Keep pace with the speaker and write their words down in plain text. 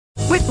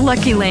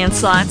Lucky Land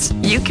Slots,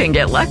 you can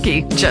get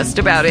lucky just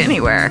about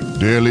anywhere.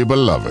 Dearly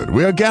beloved,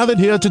 we are gathered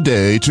here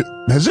today to...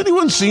 Has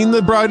anyone seen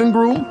the bride and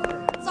groom?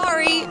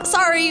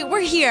 Sorry, we're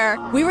here.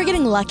 We were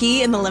getting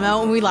lucky in the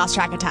limo and we lost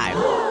track of time.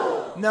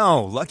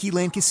 No, Lucky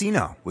Land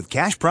Casino, with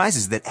cash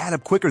prizes that add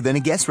up quicker than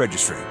a guest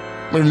registry.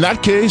 In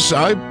that case,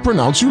 I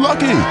pronounce you lucky.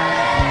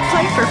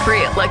 Play for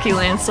free at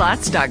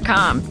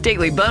LuckyLandSlots.com.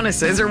 Daily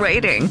bonuses are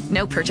waiting.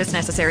 No purchase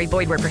necessary.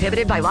 Void where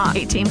prohibited by law.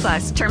 18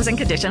 plus. Terms and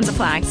conditions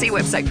apply. See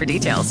website for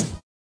details.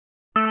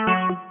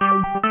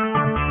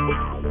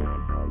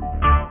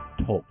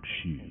 Talk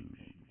shoes.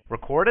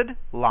 Recorded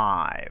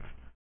live.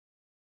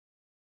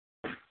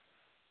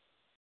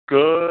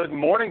 Good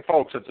morning,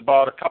 folks. It's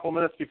about a couple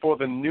minutes before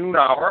the noon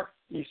hour,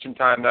 Eastern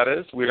time, that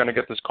is. We're going to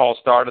get this call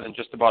started in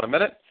just about a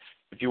minute.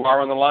 If you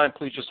are on the line,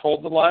 please just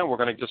hold the line. We're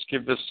going to just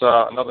give this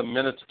another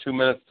minute to 2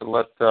 minutes to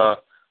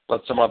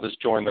let some others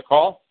join the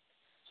call.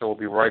 So we'll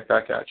be right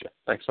back at you.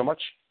 Thanks so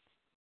much.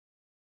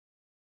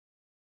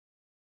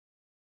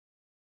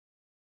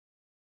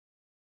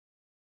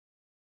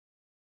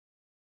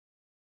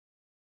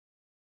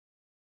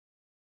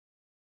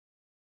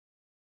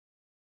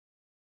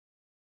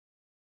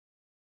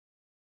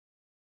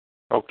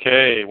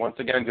 Okay, once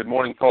again, good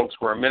morning, folks.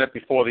 We're a minute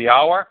before the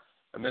hour,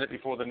 a minute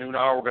before the noon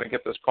hour. We're going to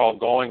get this call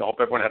going. I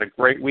hope everyone had a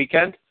great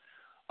weekend.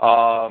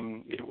 Quite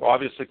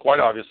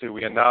obviously,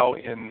 we are now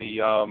in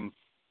the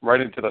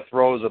right into the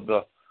throes of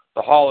the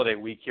holiday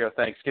week here,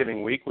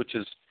 Thanksgiving week, which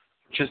is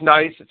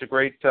nice. It's a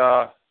great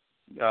time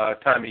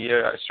of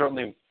year. It's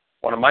certainly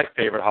one of my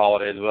favorite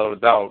holidays, without a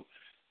doubt.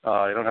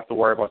 You don't have to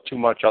worry about too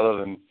much other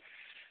than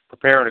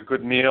preparing a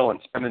good meal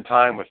and spending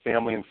time with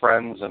family and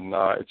friends, and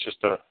it's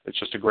just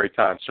a great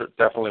time. So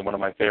definitely one of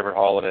my favorite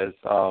holidays.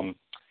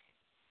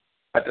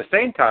 At the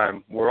same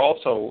time, we're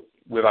also,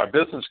 with our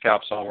business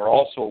caps on, we're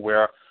also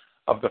aware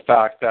of the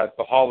fact that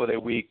the holiday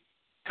week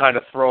kind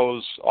of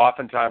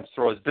oftentimes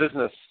throws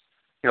business,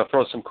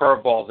 throws some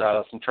curveballs at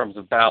us in terms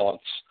of balance.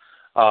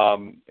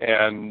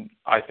 And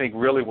I think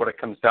really what it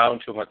comes down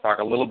to, I'm going to talk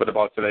a little bit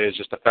about today, is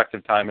just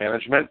effective time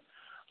management.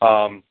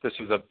 This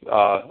is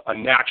a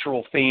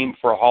natural theme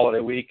for a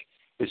holiday week.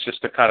 It's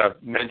just to kind of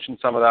mention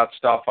some of that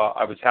stuff.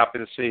 I was happy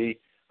to see,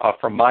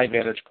 from my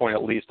vantage point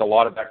at least, a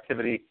lot of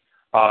activity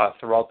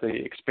throughout the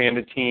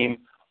expanded team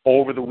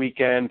over the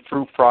weekend,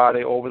 through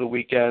Friday, over the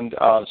weekend.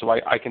 So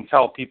I can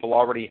tell people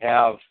already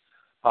have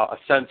a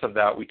sense of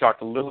that. We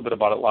talked a little bit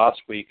about it last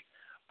week.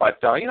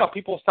 But,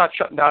 people start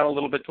shutting down a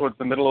little bit towards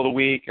the middle of the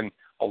week, and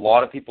a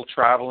lot of people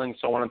traveling,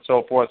 so on and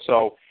so forth.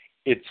 So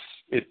it's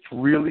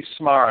really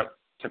smart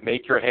to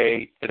make your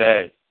hay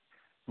today,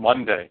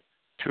 Monday,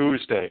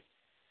 Tuesday,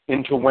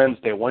 into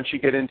Wednesday. Once you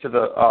get into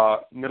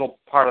the middle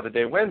part of the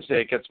day,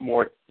 Wednesday,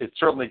 it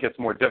certainly gets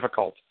more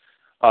difficult.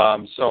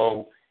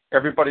 So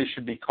everybody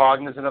should be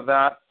cognizant of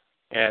that,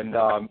 and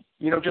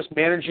just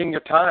managing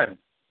your time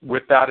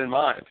with that in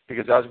mind,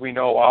 because as we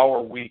know,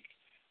 our week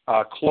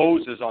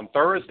closes on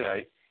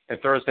Thursday, and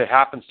Thursday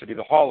happens to be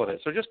the holiday.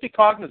 So just be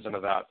cognizant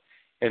of that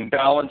and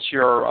balance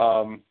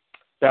your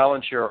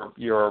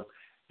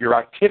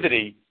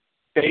activity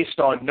based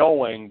on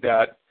knowing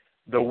that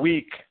the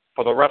week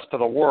for the rest of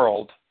the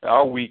world,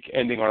 our week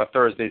ending on a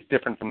Thursday, is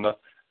different from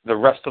the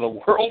rest of the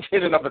world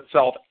in and of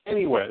itself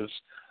anyways.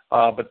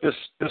 But this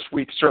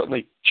week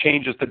certainly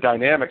changes the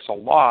dynamics a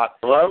lot.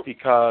 Hello?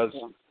 Because,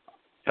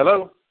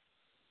 hello?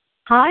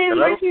 Hi, I'm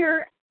Hello? right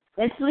here.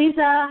 It's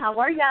Lisa. How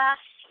are ya?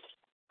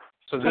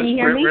 So this Can you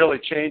hear me? really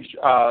changed.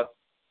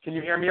 Can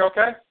you hear me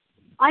okay?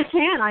 I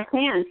can.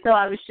 So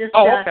I was just...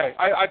 okay.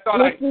 I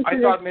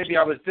thought maybe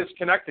I was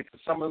disconnected because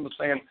someone was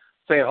saying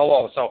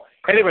hello. So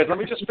anyways, let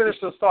me just finish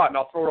this thought, and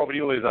I'll throw it over to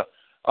you, Lisa.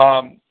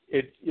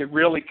 It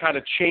really kind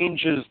of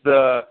changes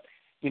the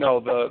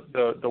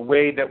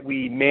way that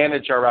we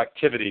manage our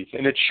activities,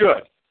 and it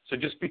should. So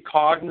just be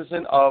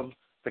cognizant of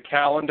the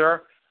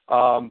calendar,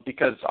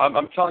 because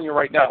I'm telling you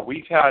right now,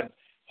 we've had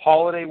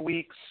holiday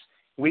weeks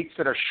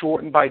that are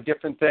shortened by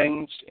different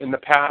things in the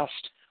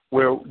past,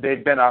 where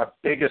they've been our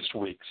biggest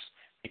weeks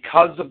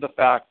because of the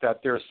fact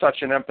that there's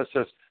such an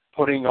emphasis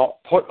put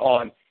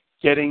on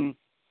getting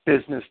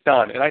business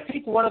done. And I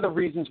think one of the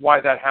reasons why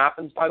that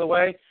happens, by the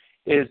way,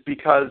 is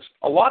because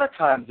a lot of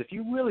times, if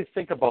you really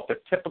think about the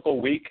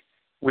typical week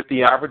with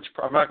the average,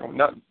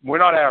 we're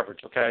not average,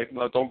 okay?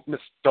 No,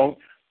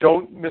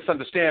 don't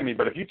misunderstand me.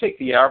 But if you take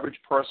the average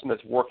person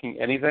that's working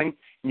anything,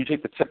 and you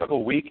take the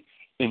typical week,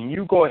 and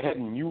you go ahead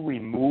and you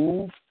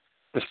remove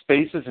the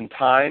spaces in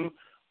time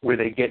where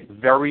they get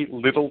very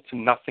little to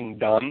nothing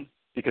done,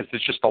 because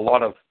there's just a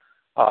lot of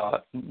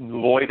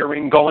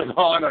loitering going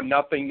on, or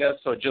nothingness,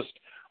 or just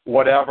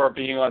whatever,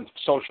 being on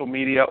social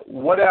media,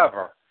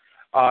 whatever.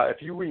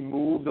 If you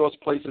remove those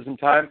places in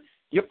time,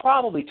 you're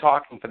probably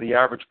talking, for the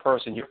average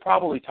person, you're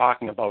probably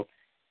talking about,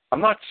 I'm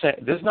not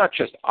saying, there's not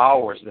just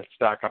hours that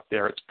stack up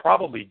there, it's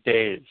probably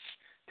days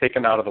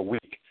taken out of the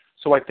week.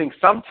 So I think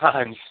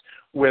sometimes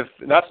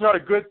that's not a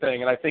good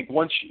thing, and I think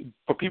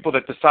for people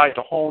that decide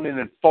to hone in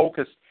and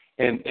focus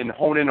and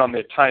hone in on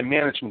their time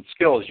management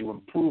skills, you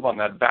improve on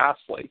that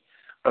vastly.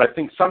 But I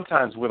think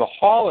sometimes with a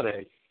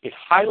holiday, it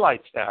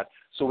highlights that,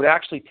 so it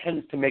actually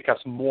tends to make us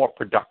more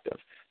productive.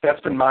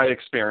 That's been my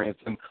experience,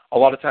 and a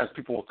lot of times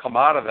people will come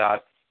out of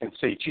that and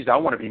say, geez, I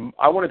want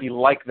to be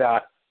like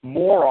that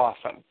more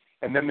often,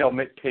 and then they'll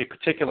pay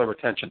particular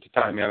attention to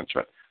time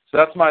management. So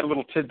that's my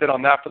little tidbit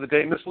on that for the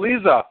day. Miss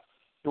Lisa,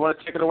 you want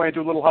to take it away and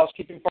do a little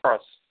housekeeping for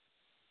us?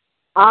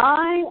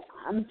 I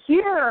am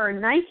here.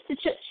 Nice to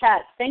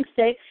chit-chat. Thanks,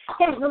 Dave.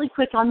 Hey, really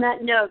quick on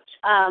that note,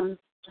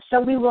 so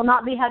we will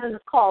not be having a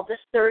call this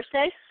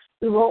Thursday.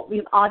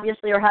 We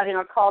obviously are having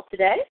our call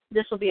today.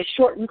 This will be a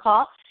shortened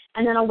call.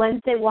 And then on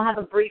Wednesday, we'll have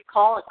a brief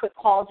call, a quick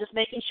call, just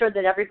making sure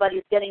that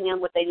everybody's getting in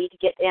what they need to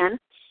get in.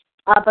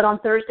 But on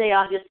Thursday,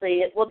 obviously,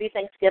 it will be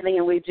Thanksgiving,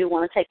 and we do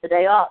want to take the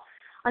day off.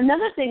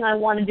 Another thing I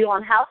want to do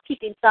on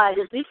housekeeping side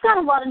is we've got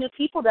a lot of new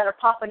people that are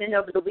popping in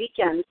over the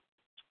weekend.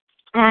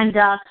 And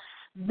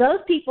those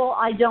people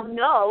I don't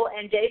know,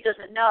 and Dave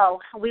doesn't know,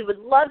 we would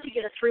love to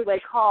get a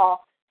three-way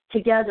call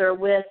together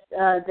with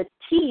the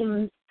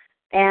team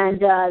and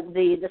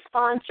the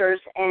sponsors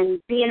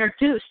and be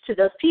introduced to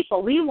those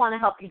people. We want to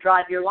help you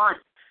drive your line.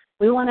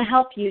 We want to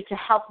help you to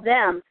help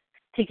them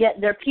to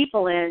get their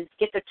people in,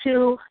 get their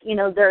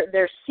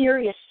their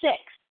serious six.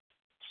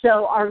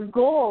 So our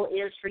goal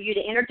is for you to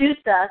introduce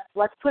us.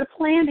 Let's put a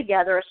plan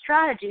together, a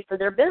strategy for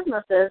their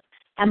businesses,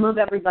 and move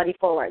everybody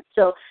forward.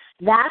 So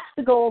that's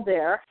the goal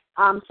there.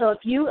 So if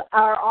you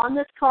are on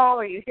this call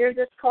or you hear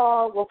this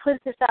call, we'll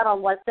put this out on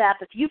WhatsApp.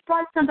 If you've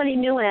brought somebody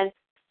new in,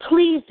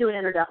 please do an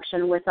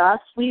introduction with us.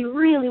 We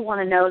really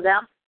want to know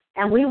them,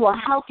 and we will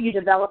help you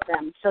develop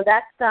them. So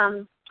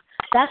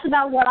that's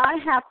about what I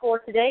have for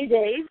today,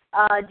 Dave.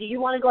 Do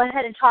you want to go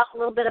ahead and talk a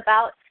little bit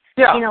about,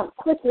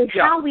 quickly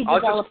how we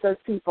develop those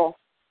people?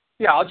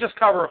 Yeah, I'll just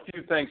cover a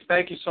few things.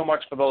 Thank you so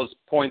much for those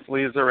points,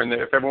 Lisa, and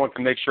if everyone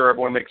can make sure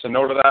everyone makes a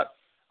note of that.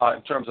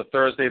 In terms of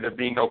Thursday, there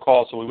being no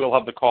call, so we will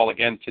have the call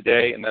again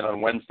today and then on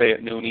Wednesday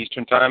at noon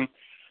Eastern Time.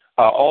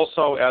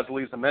 Also, as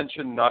Lisa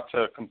mentioned, not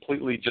to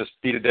completely just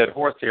beat a dead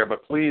horse here,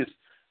 but please,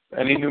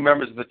 any new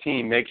members of the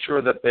team, make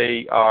sure that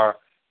they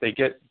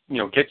get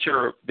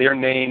their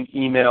name,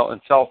 email,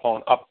 and cell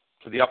phone up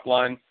to the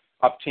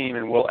up team,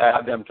 and we'll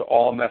add them to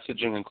all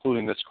messaging,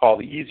 including this call.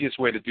 The easiest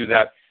way to do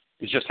that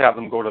is just have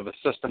them go to the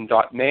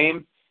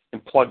system.name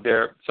and plug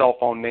their cell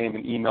phone name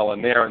and email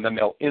in there, and then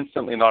they'll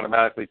instantly and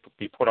automatically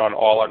be put on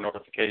all our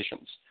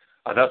notifications.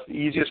 That's the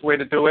easiest way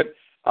to do it.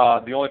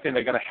 The only thing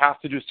they're going to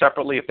have to do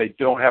separately, if they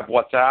don't have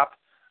WhatsApp,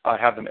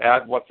 have them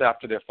add WhatsApp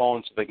to their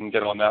phone so they can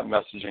get on that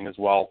messaging as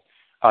well.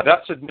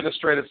 That's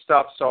administrative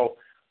stuff. So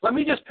let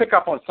me just pick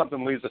up on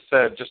something Lisa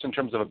said just in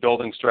terms of a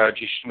building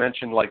strategy. She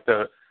mentioned like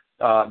the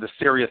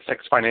Sirius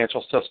 6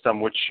 financial system,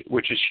 which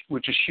is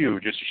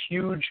huge. It's a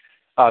huge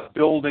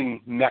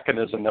building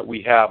mechanism that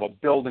we have, a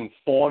building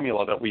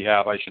formula that we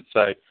have, I should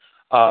say.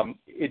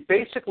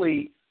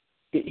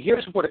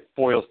 Here's what it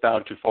boils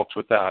down to, folks,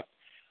 with that.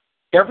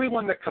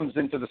 Everyone that comes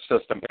into the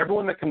system,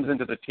 everyone that comes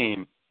into the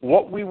team,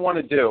 what we want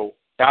to do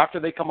after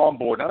they come on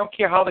board, I don't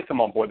care how they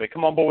come on board. They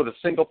come on board with a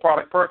single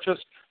product purchase.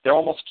 They're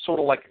almost sort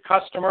of like a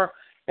customer,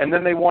 and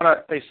then they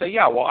say,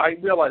 yeah, well, I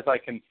realize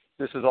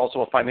this is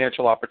also a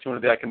financial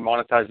opportunity. I can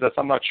monetize this.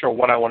 I'm not sure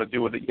what I want to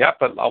do with it yet,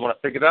 but I want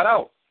to figure that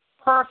out.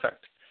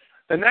 Perfect.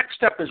 The next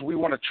step is we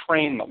want to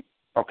train them,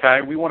 okay?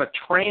 We want to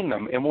train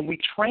them, and when we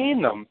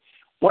train them,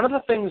 one of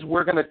the things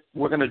we're going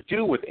to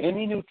do with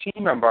any new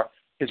team member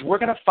is we're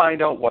going to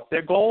find out what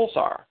their goals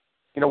are.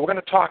 We're going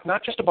to talk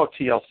not just about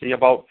TLC,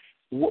 about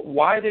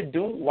why they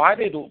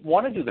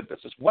want to do the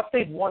business, what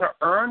they want to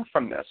earn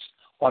from this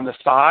on the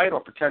side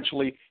or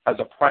potentially as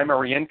a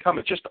primary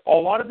income. A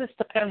lot of this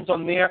depends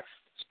on their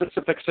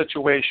specific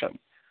situation.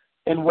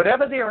 And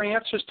whatever their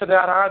answers to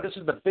that are, this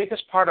is the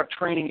biggest part of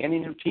training any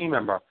new team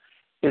member,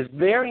 is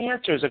their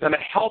answers are going to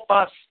help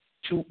us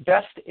to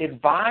best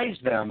advise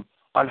them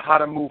on how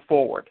to move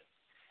forward.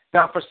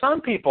 Now, for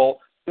some people,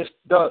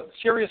 the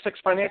Sirius 6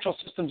 financial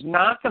system is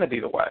not going to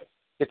be the way.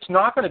 It's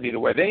not going to be the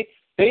way.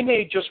 They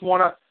may just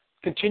want to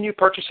continue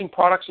purchasing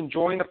products,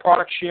 enjoying the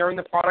products, sharing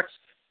the products,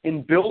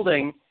 and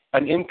building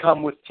an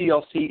income with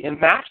TLC in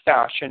that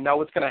fashion.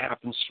 Now, it's going to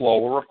happen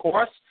slower, of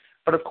course,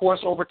 but of course,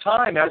 over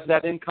time, as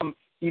that income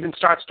even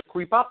starts to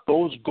creep up,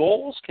 those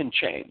goals can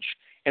change.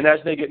 And as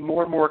they get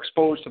more and more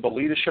exposed to the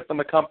leadership in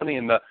the company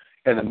and the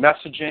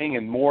messaging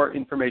and more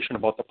information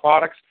about the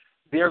products,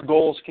 their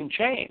goals can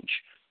change.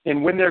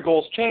 And when their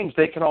goals change,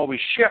 they can always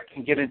shift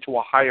and get into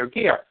a higher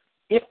gear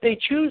if they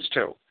choose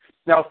to.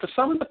 Now, for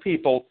some of the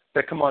people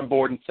that come on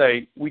board and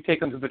say, we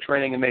take them to the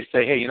training and they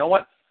say, hey, you know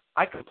what?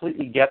 I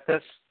completely get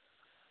this.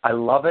 I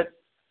love it.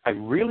 I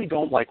really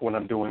don't like what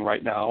I'm doing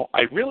right now.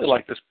 I really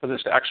like this for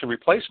this to actually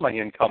replace my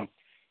income.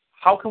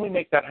 How can we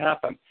make that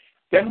happen?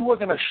 Then we're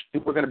going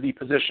to be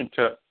positioned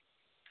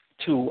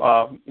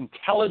to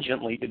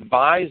intelligently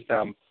advise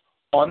them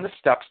on the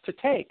steps to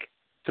take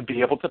to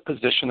be able to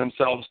position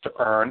themselves to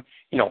earn,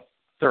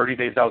 30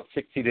 days out,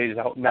 60 days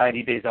out,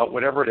 90 days out,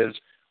 whatever it is,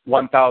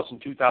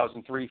 $1,000,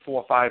 $2,000, $3,000,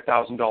 $4,000,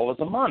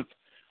 $5,000 a month,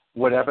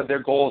 whatever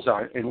their goals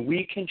are. And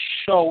we can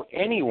show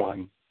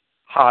anyone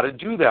how to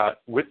do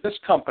that with this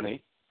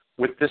company,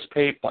 with this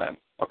pay plan,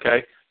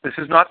 okay? This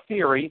is not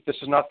theory. This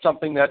is not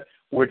something that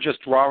we're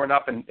just drawing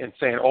up and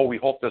saying, oh, we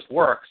hope this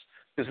works.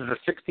 This is a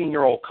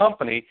 16-year-old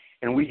company,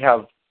 and we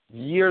have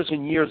years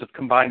and years of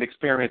combined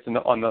experience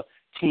on the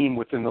team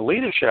within the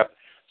leadership,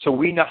 so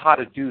we know how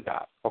to do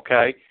that,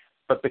 okay?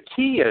 But the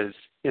key is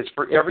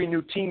for every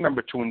new team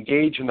member to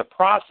engage in the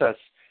process.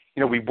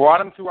 You know, we brought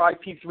them through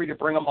IP3 to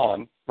bring them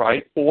on,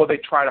 right? Or they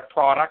tried a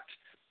product.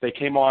 They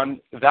came on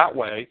that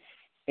way.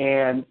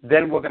 And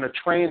then we're going to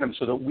train them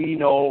so that we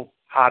know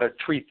how to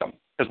treat them,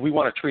 because we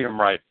want to treat them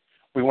right.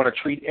 We want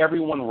to treat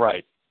everyone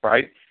right,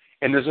 right?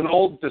 And there's an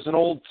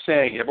old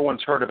saying,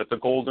 everyone's heard of it, the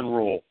golden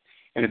rule.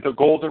 And the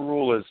golden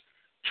rule is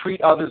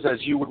treat others as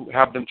you would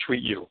have them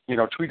treat you. You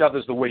know, treat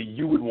others the way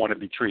you would want to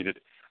be treated.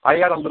 I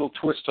add a little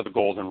twist to the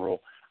golden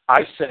rule.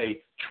 I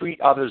say treat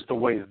others the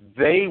way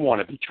they want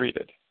to be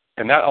treated.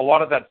 And that a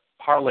lot of that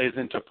parlays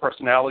into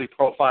personality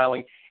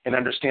profiling and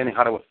understanding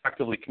how to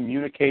effectively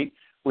communicate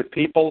with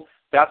people.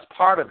 That's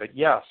part of it,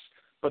 yes.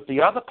 But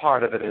the other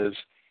part of it is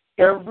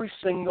every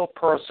single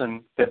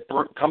person that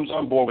comes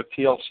on board with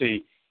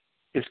TLC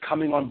is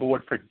coming on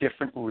board for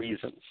different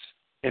reasons.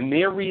 And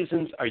their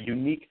reasons are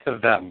unique to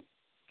them,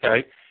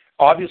 okay?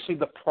 Obviously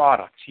the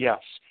products, yes.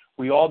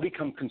 We all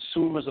become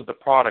consumers of the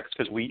products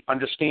because we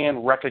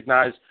understand,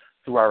 recognize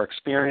through our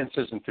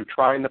experiences and through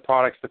trying the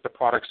products that the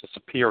products are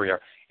superior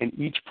in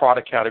each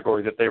product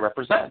category that they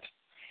represent.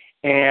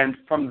 And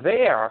from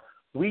there,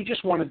 we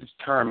just want to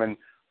determine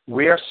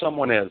where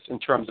someone is in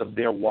terms of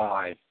their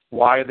why.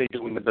 Why are they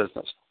doing the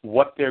business?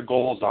 What their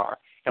goals are.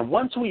 And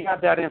once we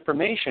have that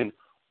information,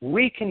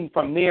 we can,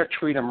 from there,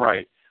 treat them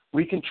right.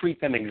 We can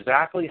treat them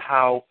exactly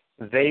how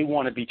they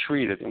want to be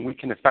treated, and we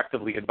can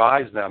effectively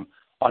advise them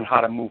on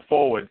how to move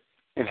forward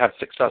and have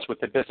success with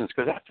their business.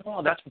 Because after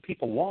all, that's what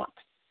people want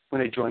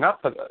when they join up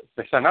for this.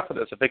 They sign up for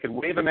this. If they could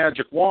wave a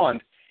magic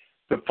wand,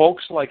 the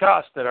folks like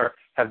us that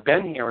have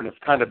been here and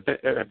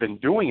have been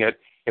doing it,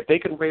 if they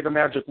could wave a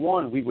magic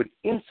wand, we would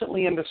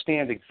instantly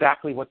understand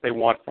exactly what they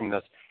want from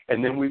this,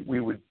 and then we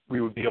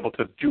would be able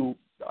to do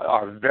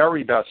our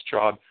very best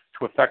job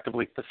to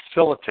effectively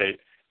facilitate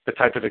the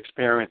type of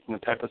experience and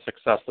the type of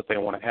success that they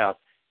want to have.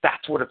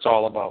 That's what it's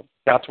all about.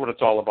 That's what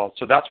it's all about.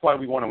 So that's why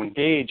we want to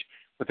engage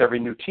with every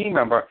new team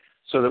member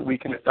so that we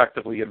can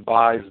effectively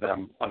advise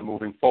them on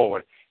moving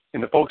forward.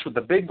 And the folks with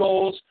the big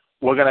goals,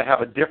 we're going to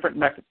have a different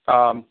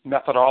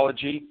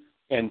methodology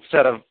and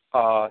set of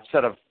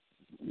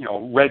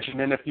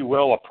regimen, if you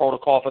will, a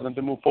protocol for them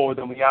to move forward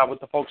than we have with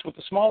the folks with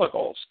the smaller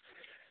goals.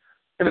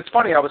 And it's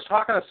funny, I was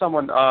talking to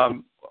someone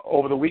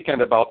over the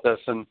weekend about this,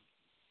 and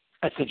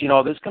I said,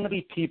 there's going to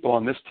be people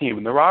on this team,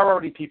 and there are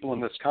already people in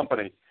this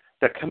company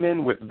that come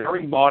in with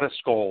very modest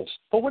goals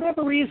for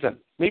whatever reason.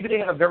 Maybe they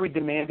have a very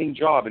demanding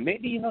job, and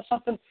maybe,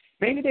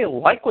 maybe they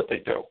like what they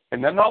do,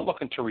 and they're not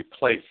looking to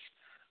replace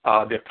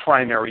their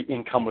primary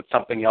income with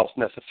something else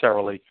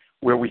necessarily,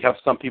 where we have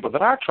some people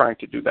that are trying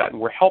to do that, and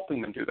we're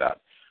helping them do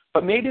that.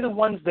 But maybe the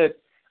ones that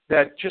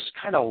just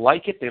kind of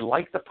like it, they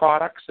like the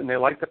products, and they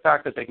like the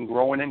fact that they can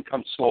grow in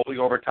income slowly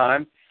over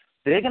time,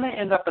 they're going to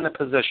end up in a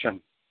position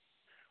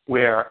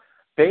where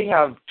they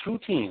have two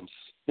teams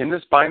in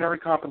this binary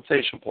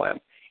compensation plan.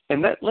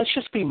 And let's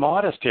just be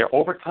modest here.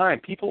 Over time,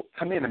 people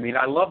come in. I mean,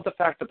 I love the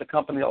fact that the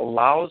company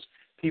allows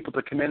people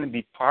to come in and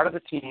be part of the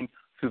team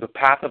through the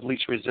path of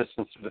least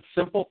resistance, through the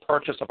simple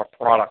purchase of a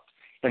product,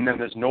 and then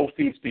there's no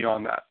fees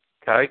beyond that,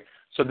 okay?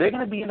 So they're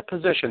going to be in a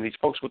position, these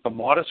folks with the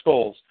modest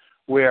goals,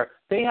 where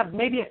they have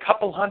maybe a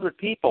couple hundred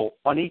people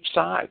on each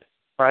side,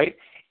 right?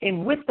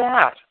 And with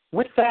that,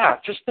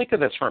 just think of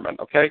this for a minute,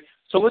 okay?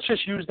 So let's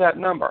just use that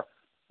number.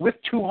 With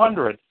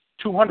 200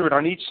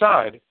 on each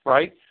side,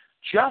 right?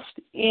 Just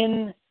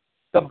in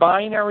the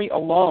binary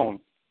alone,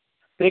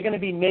 they're going to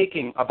be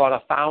making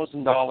about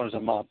 $1,000 a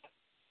month,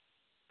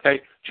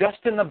 okay? Just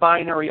in the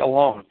binary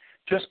alone,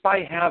 just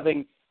by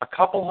having a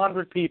couple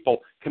hundred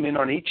people come in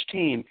on each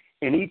team,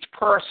 and each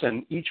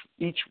person,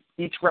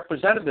 each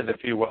representative,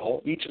 if you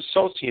will, each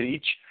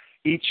associate,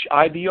 each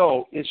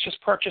IBO is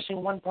just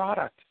purchasing one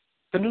product,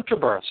 the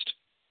NutriBurst.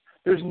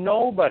 There's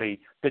nobody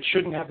that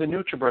shouldn't have the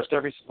NutriBurst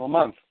every single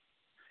month.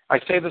 I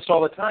say this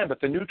all the time, but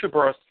the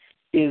NutriBurst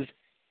is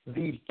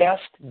the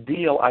best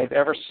deal I've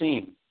ever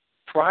seen.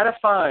 Try to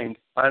find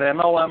an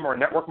MLM or a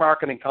network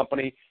marketing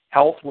company,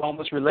 health,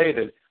 wellness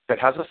related, that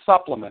has a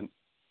supplement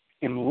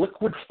in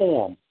liquid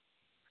form,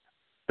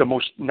 the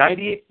most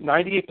 98%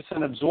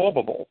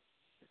 absorbable,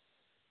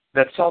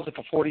 that sells it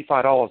for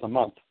 $45 a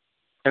month.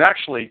 And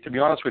actually, to be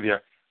honest with you,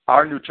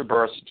 our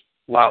NutriBurst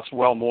lasts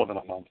well more than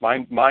a month.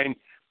 Mine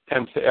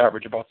tends to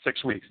average about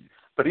 6 weeks.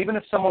 But even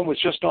if someone was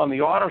just on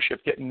the auto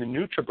ship getting the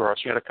NutriBurst,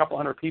 you had a couple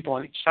hundred people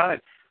on each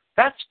side,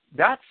 that's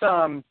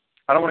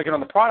I don't want to get on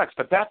the products,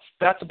 but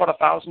that's about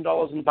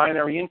 $1,000 in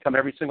binary income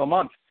every single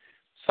month.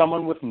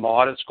 Someone with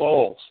modest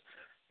goals.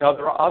 Now,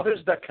 there are others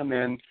that come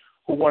in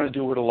who want to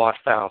do it a lot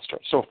faster.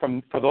 So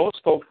for those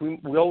folks,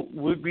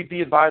 we'd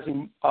be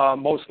advising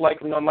most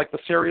likely on like the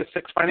Series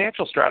 6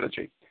 financial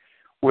strategy,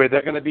 where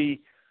they're going to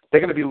be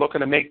looking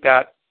to make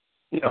that,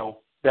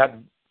 that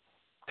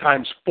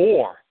times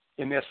 4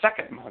 in their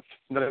second month.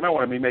 They might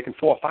want to be making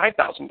 $4,000 or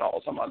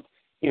 $5,000 a month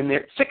in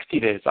their 60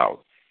 days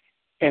out.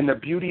 And the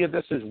beauty of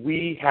this is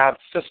we have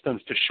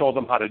systems to show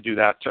them how to do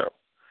that too.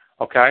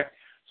 Okay?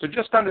 So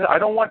just I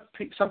don't want,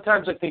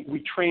 sometimes I think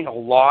we train a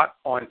lot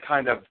on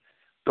kind of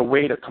the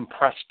way to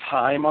compress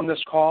time on this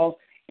call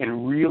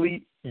and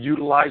really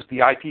utilize the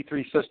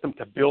IP3 system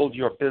to build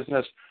your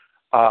business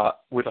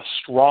with a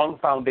strong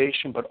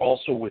foundation, but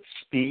also with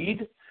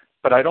speed.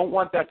 But I don't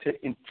want that to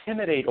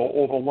intimidate or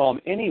overwhelm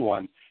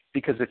anyone,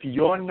 because if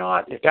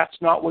that's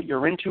not what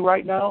you're into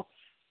right now,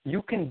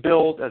 you can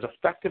build as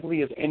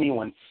effectively as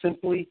anyone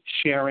simply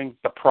sharing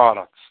the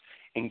products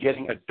and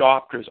getting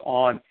adopters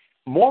on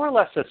more or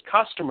less as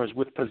customers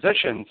with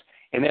positions,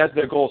 and as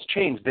their goals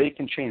change, they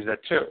can change that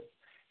too.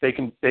 They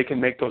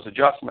can make those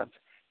adjustments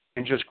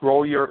and just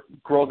grow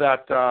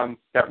that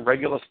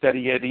regular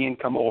steady Eddie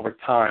income over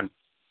time.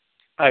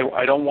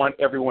 I don't want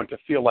everyone to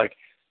feel like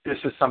this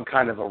is some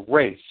kind of a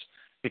race,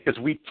 because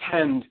we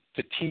tend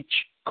to teach,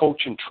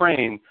 coach, and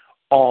train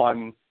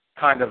on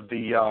kind of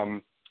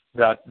the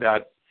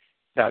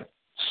that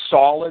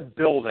solid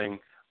building,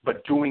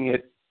 but doing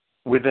it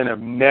within a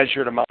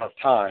measured amount of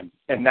time,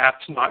 and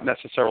that's not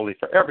necessarily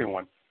for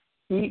everyone.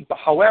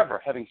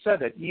 However, having said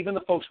that, even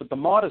the folks with the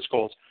modest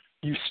goals,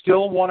 you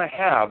still want to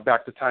have,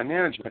 back to time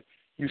management,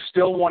 you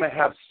still want to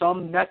have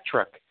some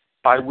metric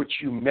by which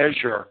you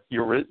measure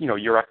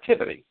your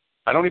activity.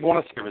 I don't even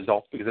want to say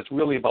results, because it's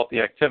really about the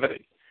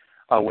activity.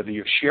 Whether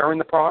you're sharing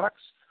the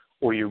products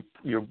or you're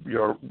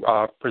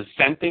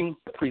presenting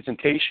the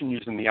presentation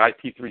using the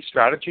IP3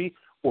 strategy,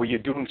 or you're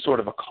doing sort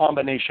of a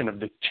combination of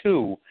the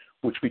two,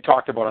 which we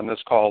talked about on this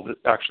call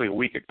actually a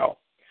week ago.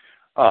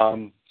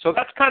 So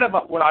that's kind of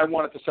what I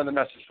wanted to send a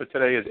message for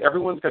today, is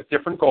everyone's got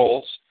different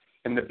goals,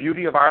 and the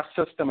beauty of our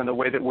system and the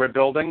way that we're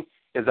building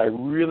is I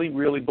really,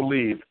 really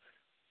believe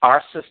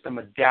our system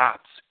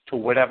adapts to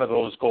whatever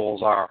those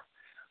goals are.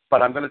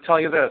 But I'm going to tell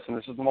you this, and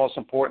this is the most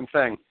important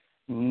thing,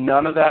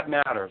 none of that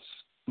matters.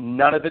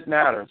 None of it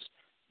matters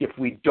if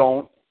we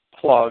don't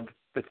plug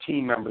the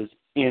team members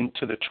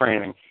into the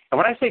training. And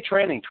when I say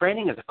training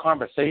is a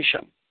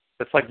conversation.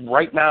 It's like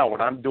right now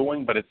what I'm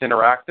doing, but it's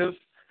interactive.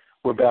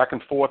 We're back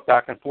and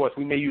forth.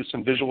 We may use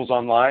some visuals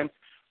online,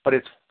 but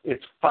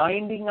it's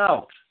finding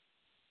out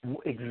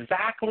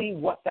exactly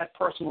what that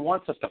person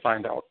wants us to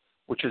find out,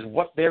 which is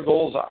what their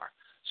goals are,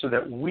 so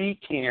that we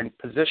can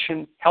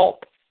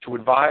help to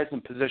advise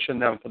and position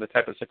them for the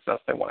type of success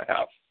they want to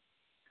have.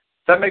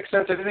 Does that make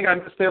sense? Anything I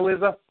missed there,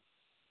 Lisa?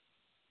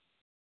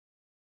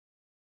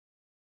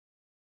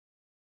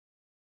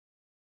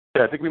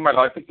 Yeah, I think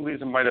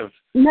Lisa might have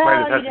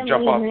had to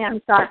jump off. Me.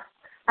 I'm sorry.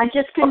 I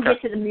just couldn't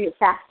get to the mute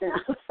fast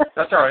enough.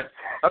 That's all right.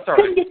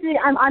 Couldn't get to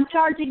I'm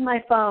charging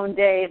my phone,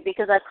 Dave,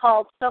 because I've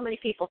called so many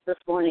people this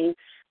morning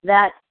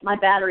that my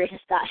battery has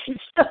died.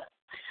 So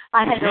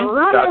I had to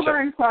run over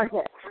and charge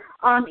it.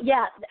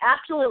 Yeah,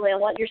 absolutely.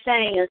 What you're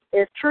saying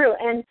is true.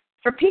 And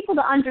for people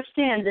to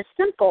understand the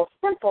simple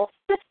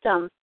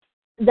system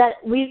that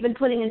we've been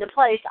putting into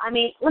place, I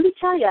mean, let me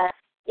tell you,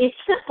 it's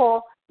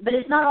simple, but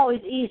it's not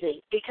always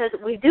easy, because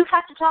we do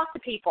have to talk to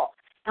people,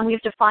 and we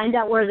have to find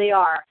out where they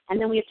are, and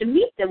then we have to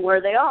meet them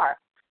where they are.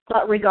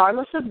 But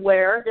regardless of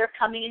where they're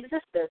coming into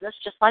this business,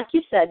 just like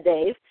you said,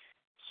 Dave,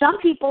 some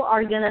people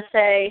are going to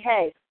say,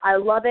 hey, I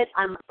love it,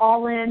 I'm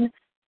all in,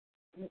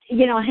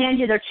 hand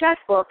you their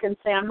checkbook and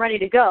say, I'm ready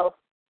to go.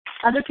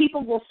 Other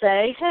people will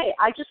say, hey,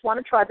 I just want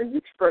to try the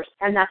Nutriverse,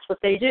 and that's what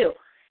they do.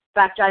 In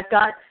fact, I've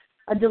got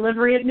a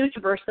delivery of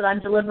Nutriverse that I'm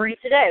delivering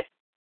today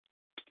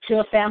to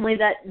a family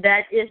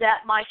that is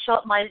at my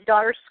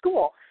daughter's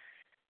school.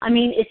 I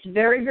mean, it's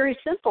very, very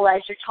simple.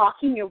 As you're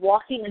talking, you're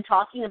walking and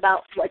talking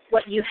about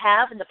what you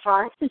have and the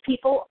products, and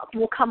people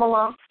will come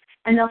along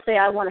and they'll say,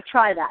 I want to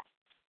try that.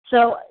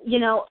 So,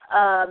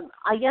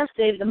 I guess,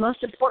 Dave, the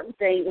most important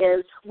thing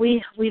is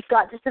we've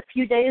got just a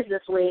few days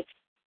this week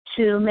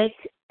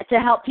to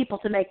help people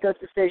to make those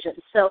decisions.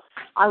 So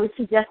I would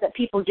suggest that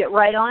people get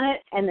right on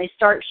it and they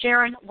start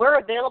sharing. We're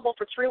available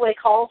for three-way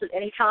calls at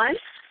any time,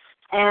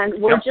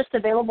 and we're just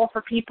available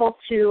for people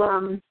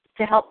to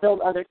help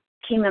build other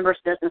team members'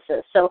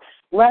 businesses. So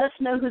let us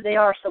know who they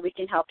are so we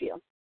can help you.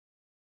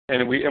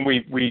 And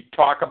we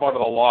talk about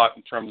it a lot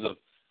in terms of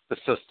the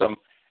system.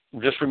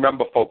 Just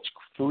remember, folks,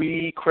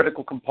 3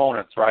 critical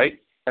components, right?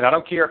 And I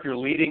don't care if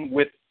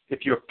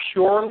you're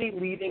purely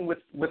leading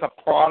with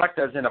a product,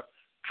 as in a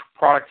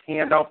product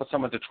handout for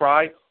someone to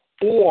try,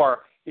 or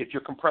if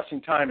you're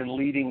compressing time and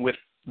leading with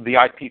the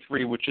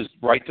IP3, which is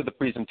right to the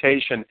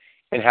presentation,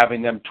 and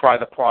having them try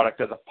the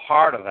product as a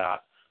part of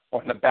that,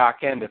 or in the back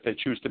end if they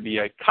choose to be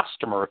a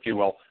customer, if you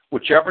will.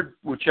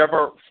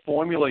 Whichever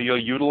formula you're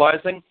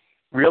utilizing,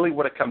 really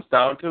what it comes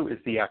down to is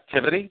the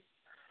activity.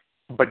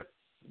 But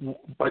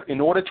in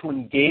order to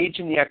engage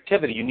in the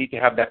activity, you need to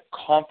have that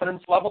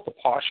confidence level, the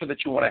posture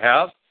that you want to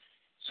have.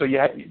 So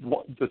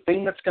the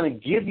thing that's going to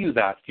give you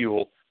that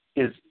fuel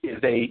is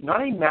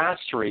not a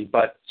mastery,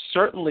 but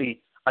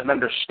certainly an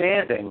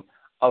understanding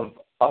of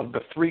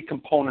the 3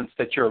 components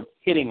that you're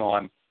hitting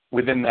on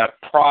within that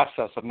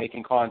process of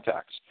making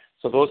contacts.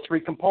 So those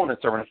 3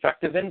 components are an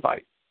effective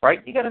invite,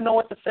 right? You got to know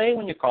what to say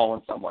when you're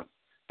calling someone.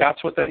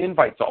 That's what the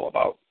invite's all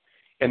about.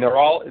 And they're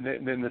all, and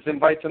then there's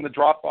invites in the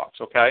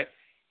Dropbox, okay?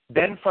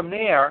 Then from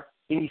there,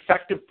 an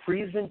effective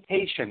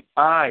presentation,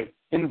 I,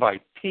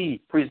 invite,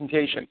 P,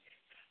 presentation,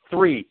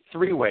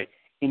 three-way,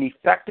 an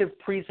effective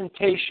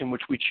presentation,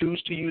 which we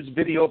choose to use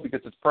video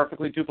because it's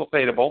perfectly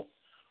duplicatable,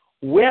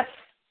 with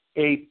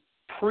a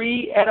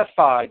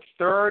pre-edified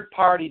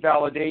third-party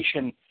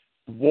validation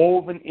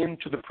woven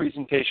into the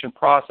presentation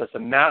process.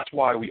 And that's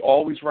why we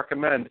always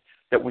recommend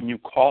that when you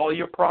call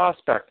your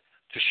prospect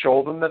to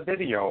show them the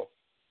video,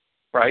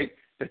 right,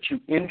 that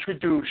you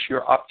introduce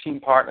your up-team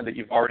partner that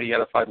you've already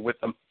edified with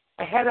them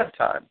ahead of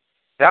time.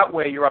 That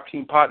way your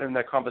up-team partner in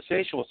that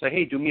conversation will say,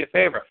 hey, do me a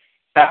favor.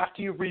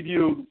 After you've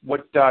reviewed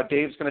what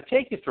Dave's going to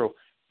take you through,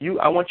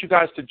 I want you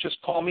guys to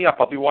just call me up.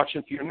 I'll be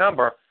watching for your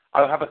number.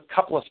 I'll have a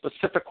couple of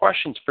specific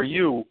questions for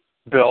you,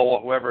 Bill,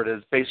 or whoever it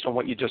is, based on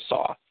what you just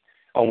saw,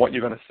 on what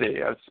you're going to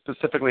see. I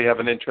specifically have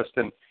an interest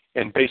in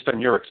based on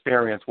your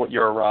experience, what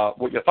your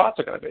thoughts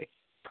are going to be.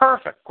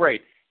 Perfect,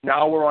 great.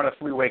 Now we're on a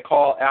three-way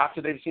call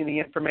after they've seen the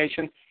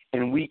information,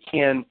 and we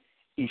can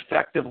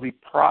effectively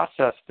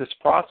process this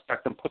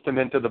prospect and put them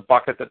into the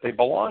bucket that they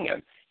belong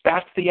in.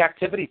 That's the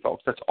activity,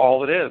 folks. That's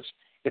all it is.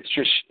 It's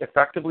just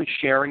effectively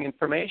sharing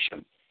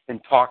information and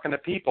talking to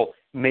people,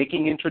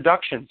 making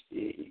introductions,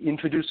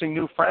 introducing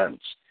new friends.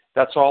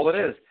 That's all it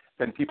is.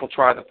 Then people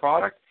try the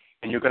product,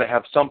 and you're going to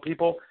have some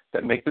people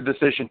that make the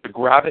decision to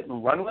grab it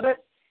and run with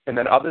it, and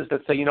then others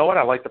that say, you know what,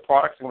 I like the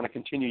products. I'm going to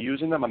continue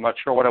using them. I'm not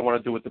sure what I want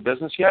to do with the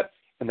business yet,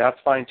 and that's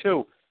fine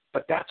too.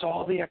 But that's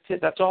all the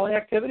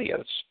activity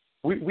is.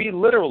 We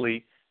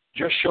literally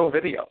just show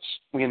videos.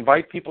 We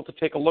invite people to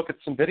take a look at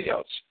some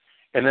videos.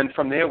 And then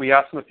from there, we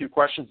ask them a few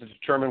questions to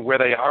determine where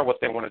they are, what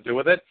they want to do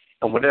with it,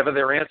 and whatever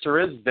their answer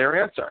is,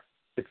 their answer.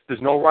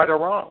 There's no right or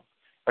wrong.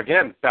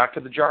 Again, back to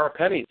the jar of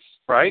pennies,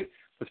 right?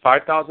 With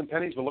 5,000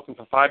 pennies, we're looking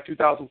for 5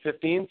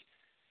 2015s.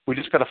 We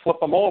just got to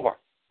flip them over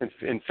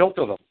and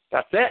filter them.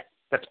 That's it.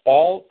 That's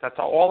all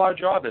our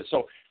job is.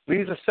 So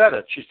Lisa said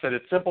it. She said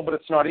it's simple, but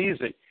it's not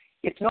easy.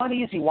 It's not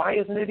easy. Why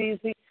isn't it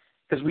easy?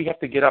 Because we have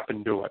to get up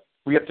and do it.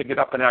 We have to get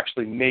up and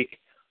actually make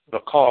the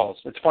calls.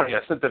 It's funny.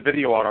 I sent the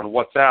video out on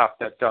WhatsApp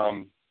that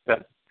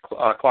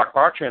Clark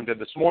Bartram did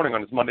this morning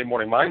on his Monday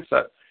Morning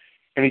Mindset,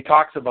 and he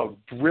talks about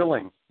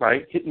drilling,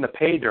 right, hitting the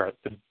pay dirt.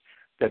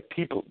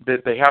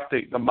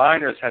 The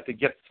miners had to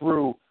get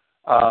through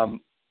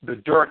the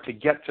dirt to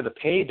get to the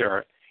pay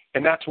dirt,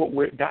 and that's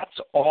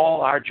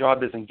all our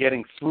job is in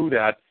getting through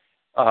that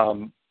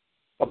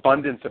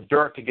abundance of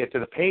dirt to get to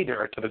the pay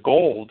dirt, to the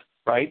gold,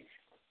 right?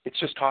 It's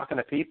just talking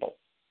to people.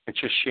 It's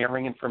just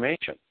sharing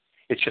information.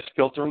 It's just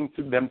filtering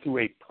them through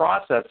a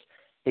process,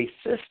 a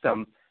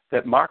system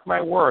that, mark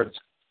my words,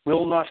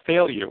 will not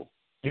fail you.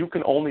 You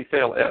can only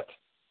fail it.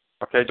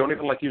 Okay? Don't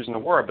even like using the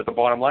word, but the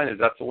bottom line is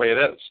that's the way it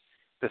is.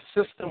 The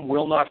system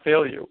will not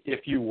fail you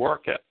if you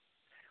work it.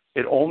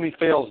 It only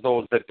fails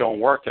those that don't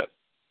work it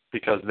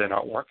because they're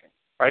not working,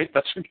 right?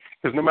 That's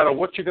because no matter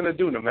what you're going to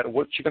do, no matter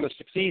what you're going to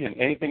succeed in,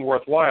 anything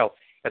worthwhile,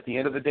 at the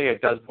end of the day,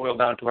 it does boil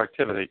down to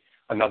activity.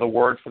 Another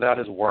word for that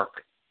is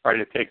work, right?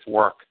 It takes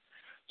work.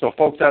 So,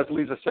 folks, as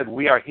Lisa said,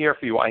 we are here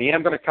for you. I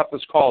am going to cut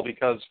this call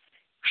because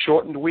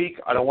shortened week.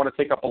 I don't want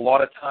to take up a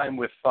lot of time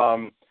with,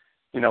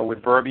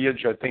 with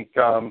verbiage. I think,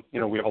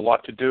 we have a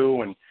lot to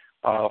do, and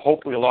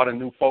hopefully a lot of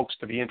new folks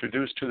to be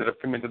introduced to that have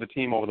come into the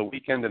team over the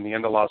weekend and the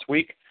end of last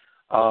week.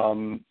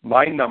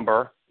 My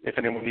number, if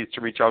anyone needs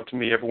to reach out to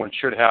me, everyone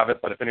should have it,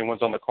 but if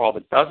anyone's on the call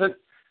that doesn't,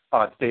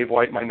 it's Dave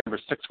White. My number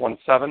is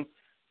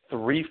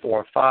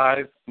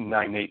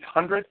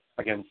 617-345-9800.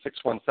 Again,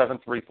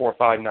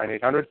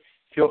 617-345-9800.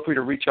 Feel free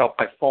to reach out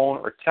by phone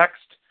or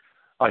text.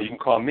 You can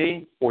call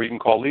me or you can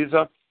call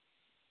Lisa.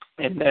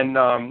 And then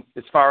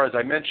as far as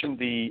I mentioned,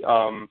 the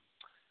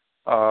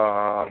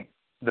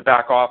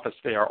back office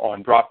there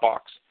on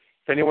Dropbox.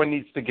 If anyone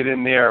needs to get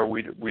in there,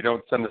 we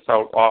don't send this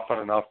out often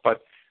enough,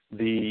 but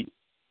the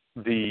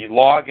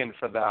login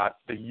for that,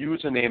 the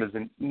username is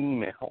an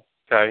email,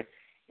 okay?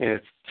 And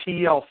it's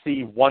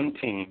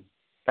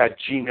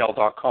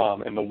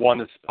TLC1team@gmail.com, and the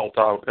one is spelled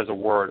out as a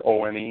word,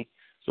 O-N-E.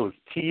 So it's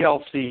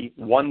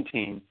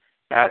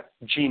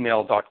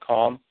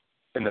TLC1team@gmail.com,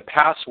 and the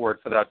password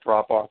for that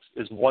Dropbox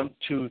is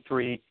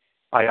 123IASOT,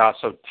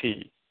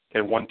 okay,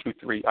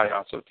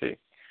 123IASOT.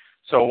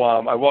 So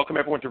I welcome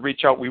everyone to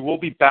reach out. We will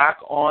be back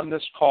on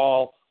this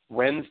call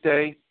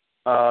Wednesday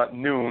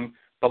noon,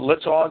 but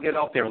let's all get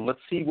out there and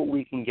let's see what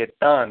we can get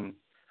done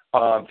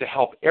to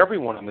help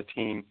everyone on the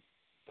team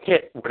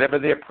hit whatever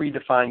their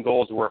predefined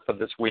goals were for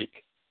this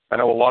week. I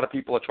know a lot of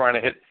people are trying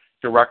to hit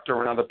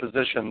director and other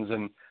positions,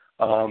 and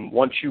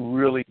once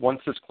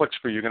this clicks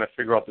for you, you're going to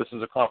figure out this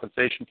is a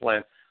compensation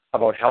plan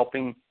about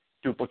helping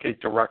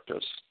duplicate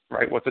directors,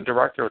 right? What's a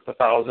director? It's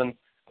 1,000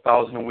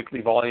 in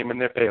weekly volume in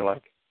their pay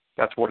leg.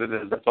 That's what it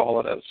is. That's all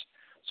it is.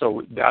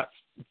 So that's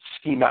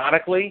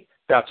schematically,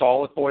 that's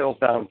all it boils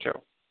down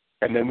to.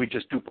 And then we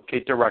just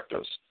duplicate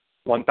directors,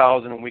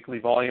 1,000 in weekly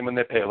volume in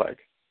their pay leg.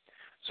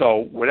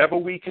 So whatever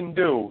we can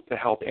do to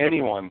help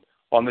anyone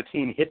on the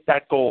team hit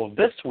that goal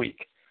this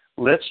week,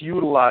 let's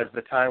utilize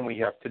the time we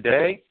have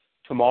today,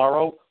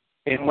 tomorrow,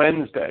 and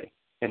Wednesday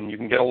and you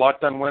can get a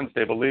lot done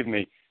Wednesday, believe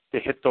me, to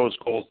hit those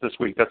goals this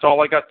week. That's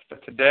all I got for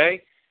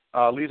today.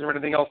 Lisa,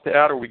 anything else to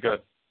add, or are we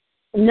good?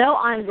 No,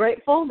 I'm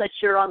grateful that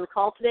you're on the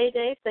call today,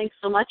 Dave. Thanks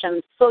so much.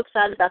 I'm so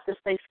excited about this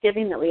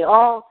Thanksgiving that we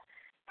all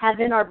have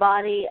in our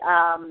body.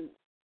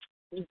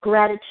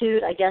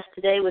 Gratitude, I guess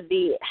today would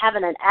be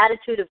having an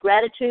attitude of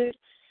gratitude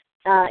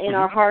in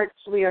our hearts.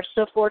 We are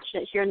so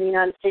fortunate here in the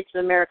United States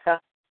of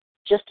America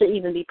just to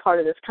even be part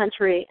of this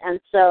country. And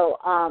so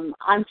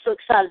I'm so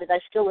excited that I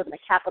still live in a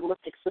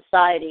capitalistic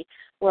society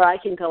where I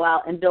can go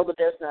out and build a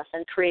business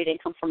and create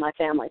income for my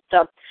family.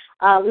 So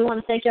we want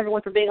to thank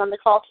everyone for being on the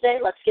call today.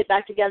 Let's get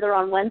back together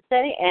on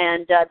Wednesday,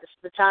 and this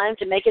is the time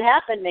to make it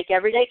happen. Make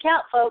every day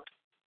count, folks.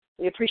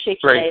 We appreciate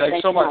you. Great.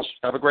 Thanks so much.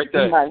 Have a great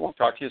day. Bye.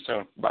 Talk to you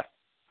soon. Bye.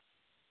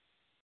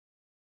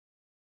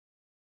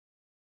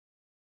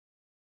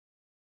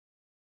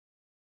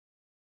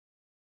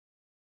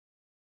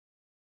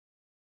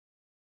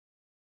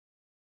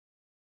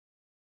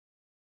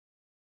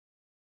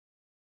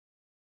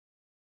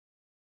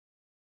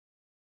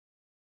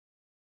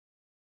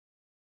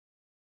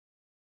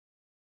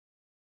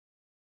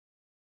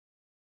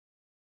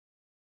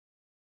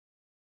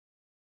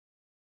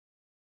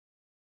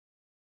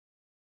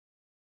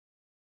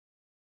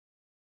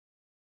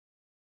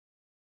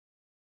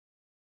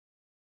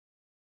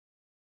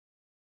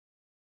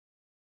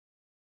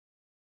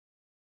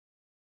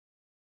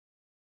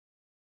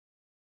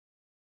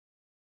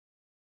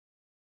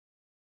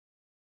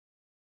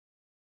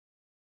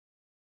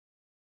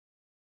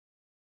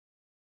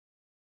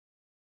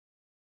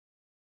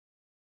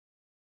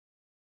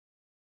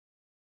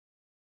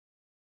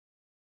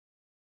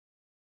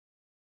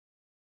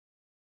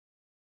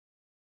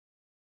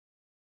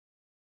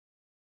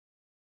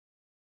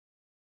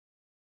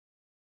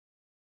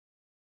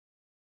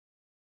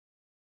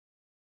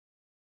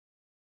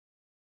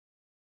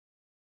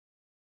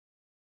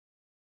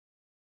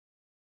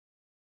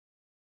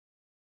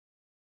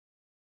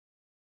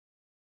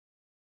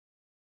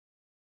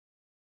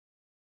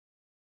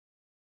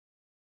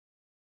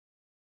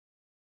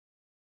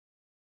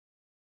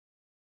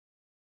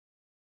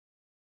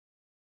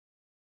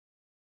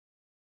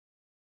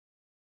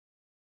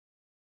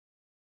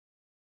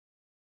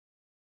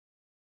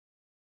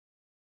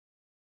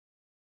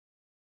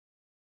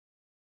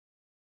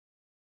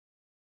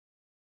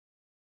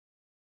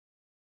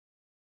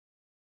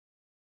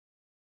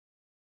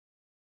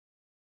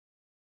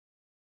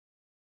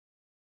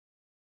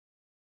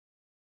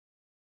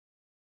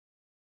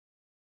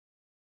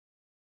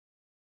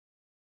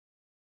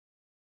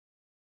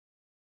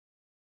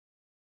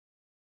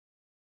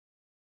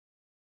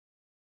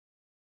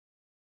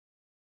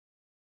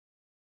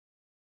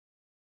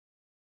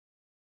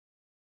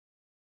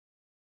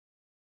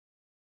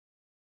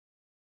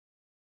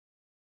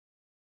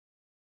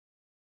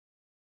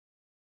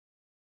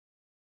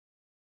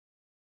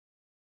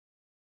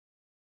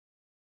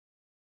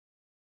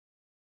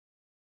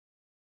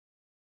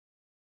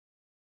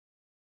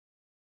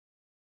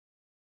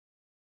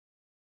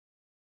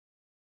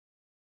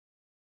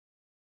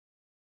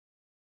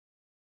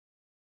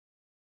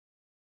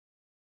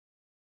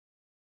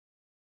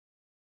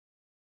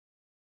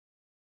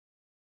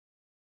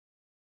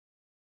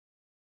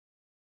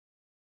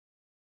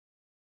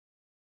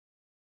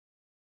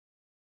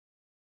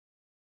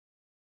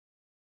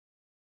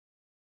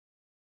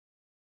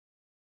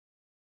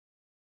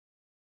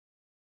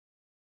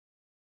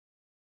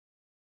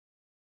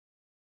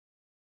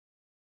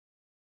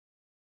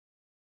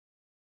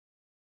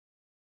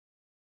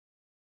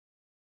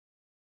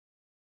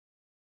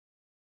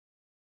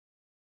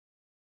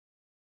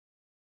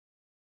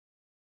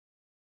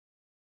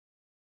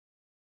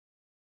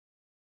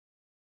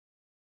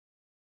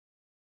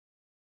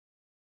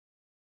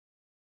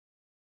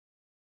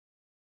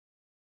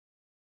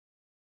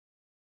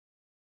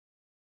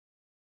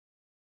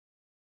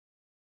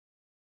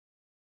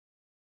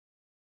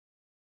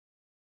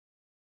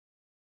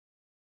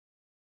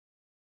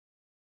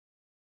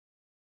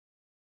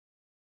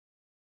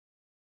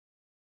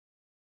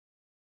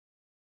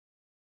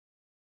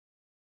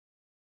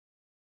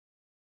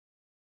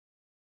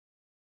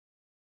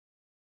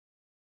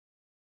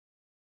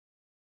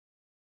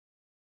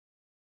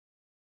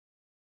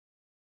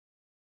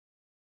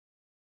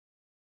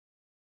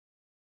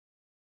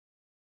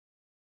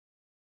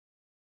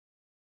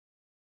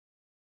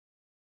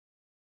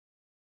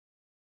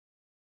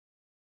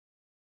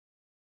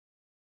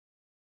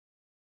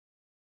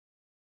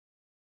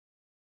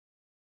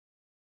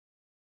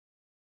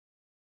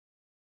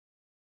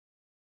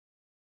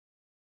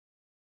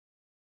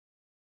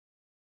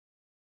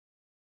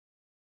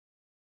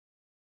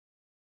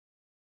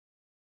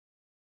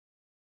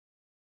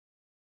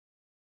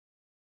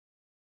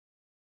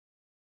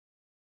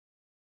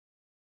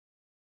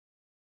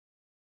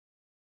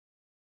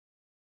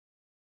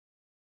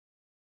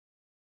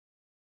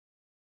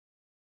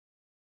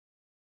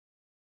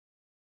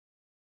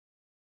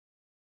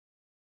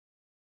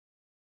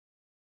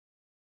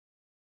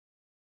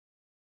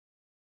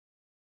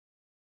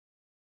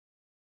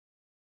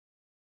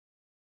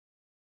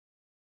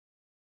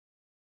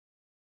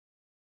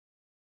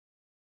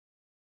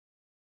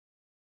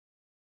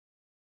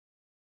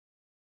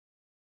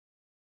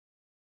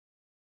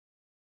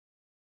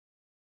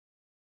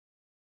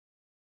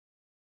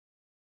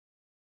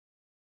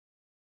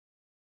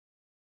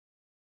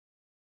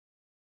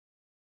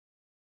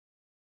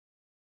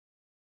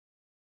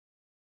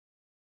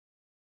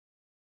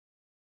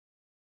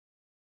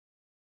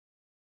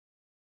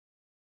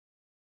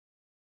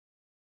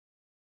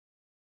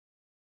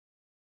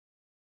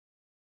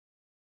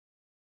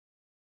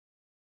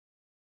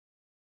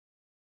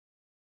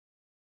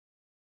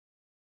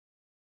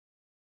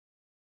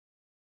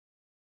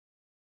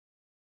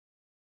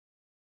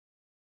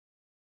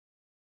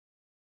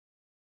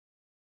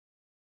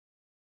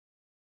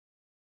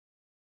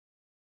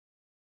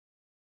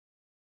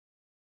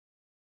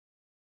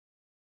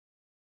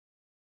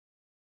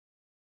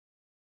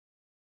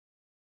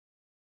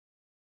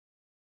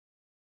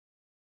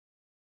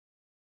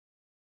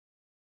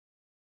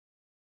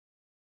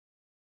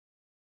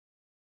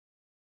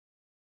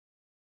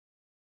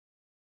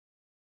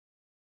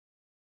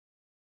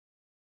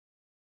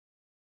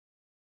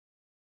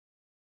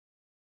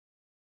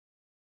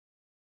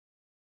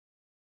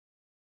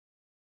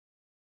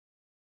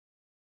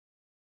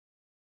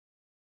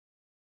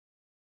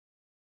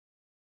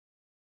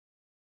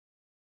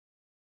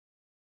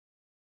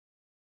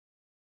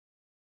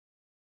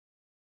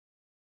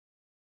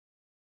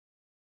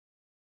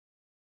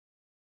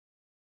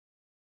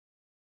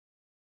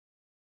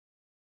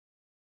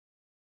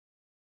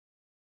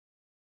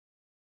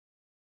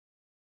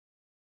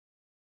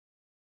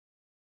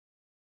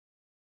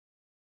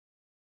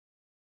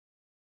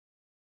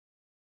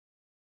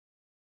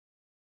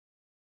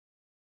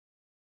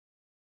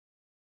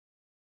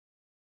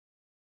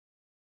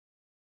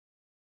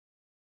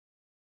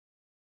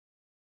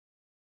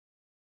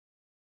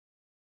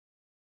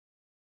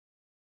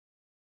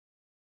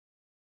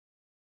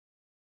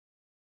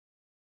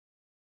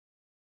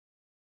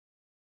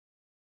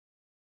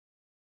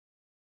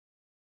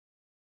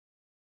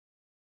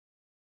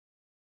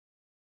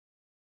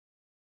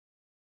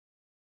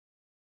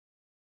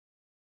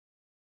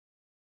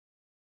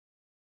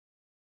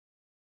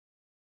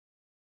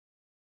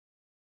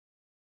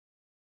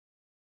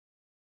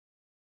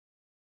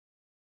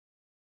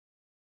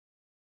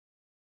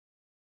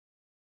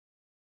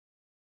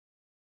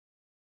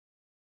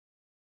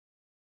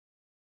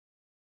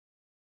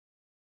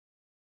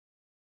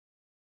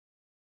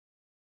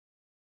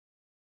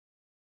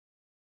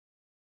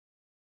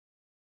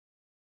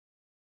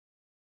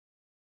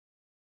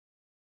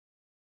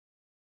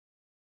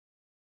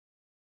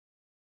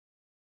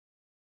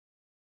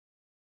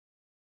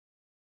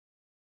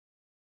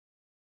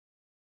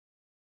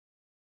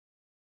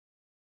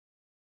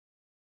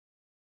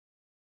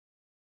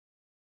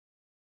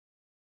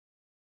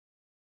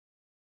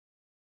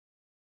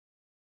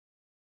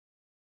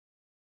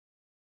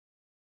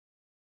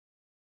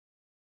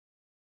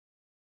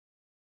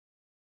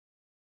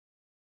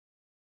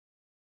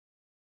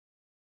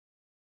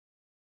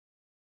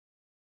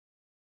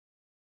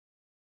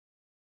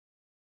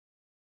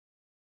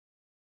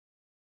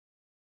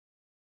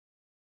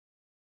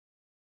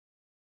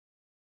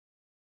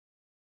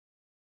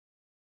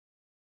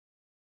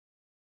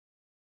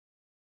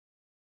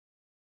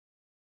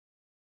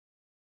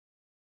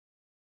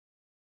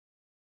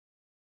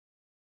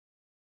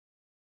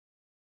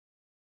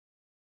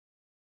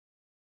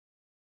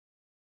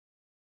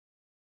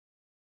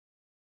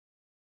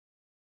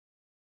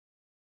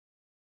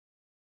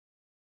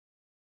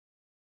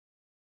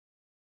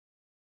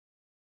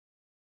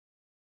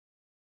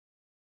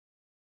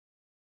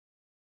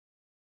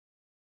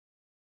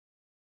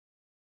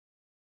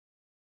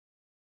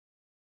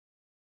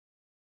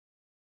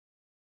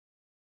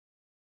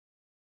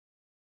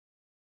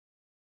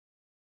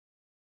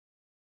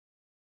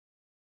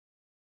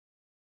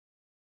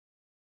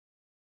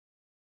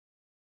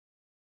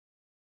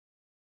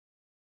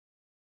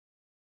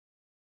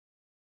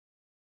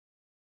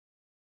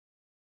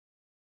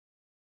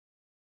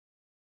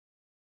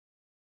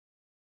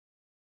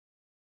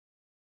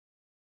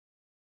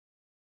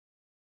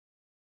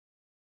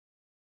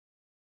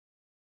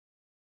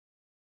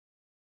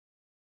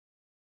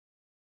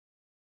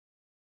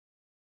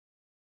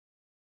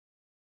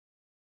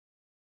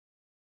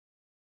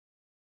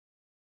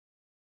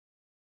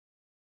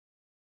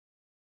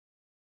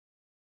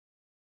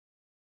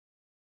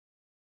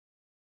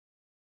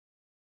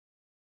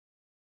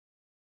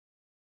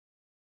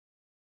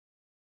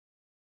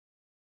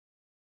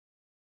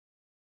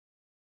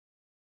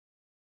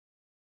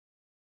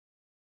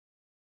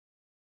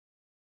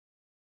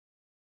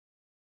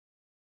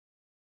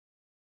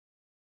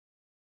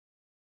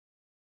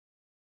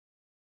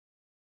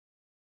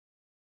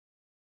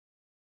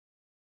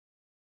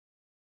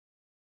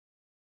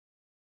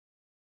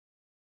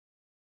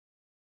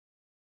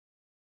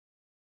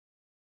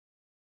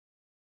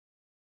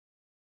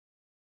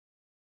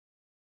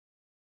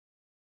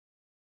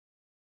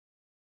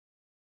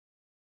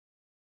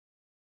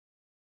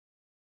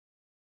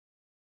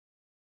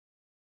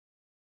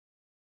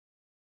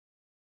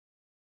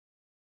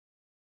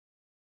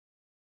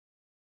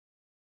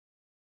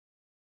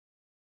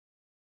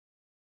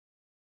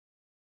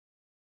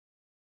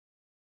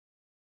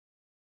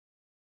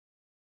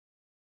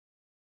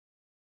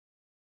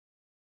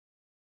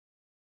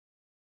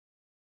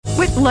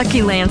 With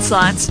Lucky Land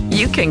Slots,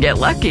 you can get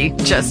lucky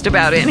just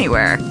about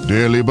anywhere.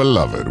 Dearly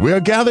beloved, we are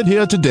gathered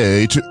here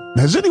today to...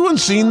 Has anyone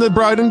seen the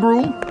bride and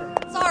groom?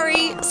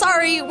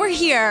 Sorry, we're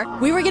here.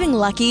 We were getting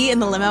lucky in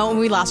the limo and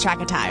we lost track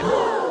of time.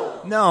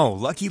 No,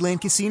 Lucky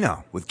Land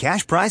Casino, with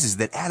cash prizes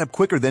that add up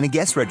quicker than a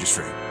guest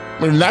registry.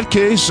 In that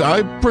case,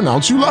 I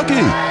pronounce you lucky.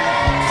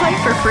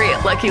 Play for free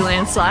at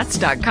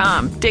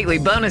LuckyLandSlots.com. Daily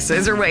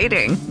bonuses are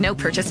waiting. No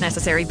purchase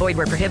necessary. Void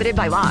where prohibited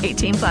by law.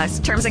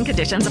 18+. Terms and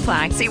conditions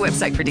apply. See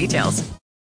website for details.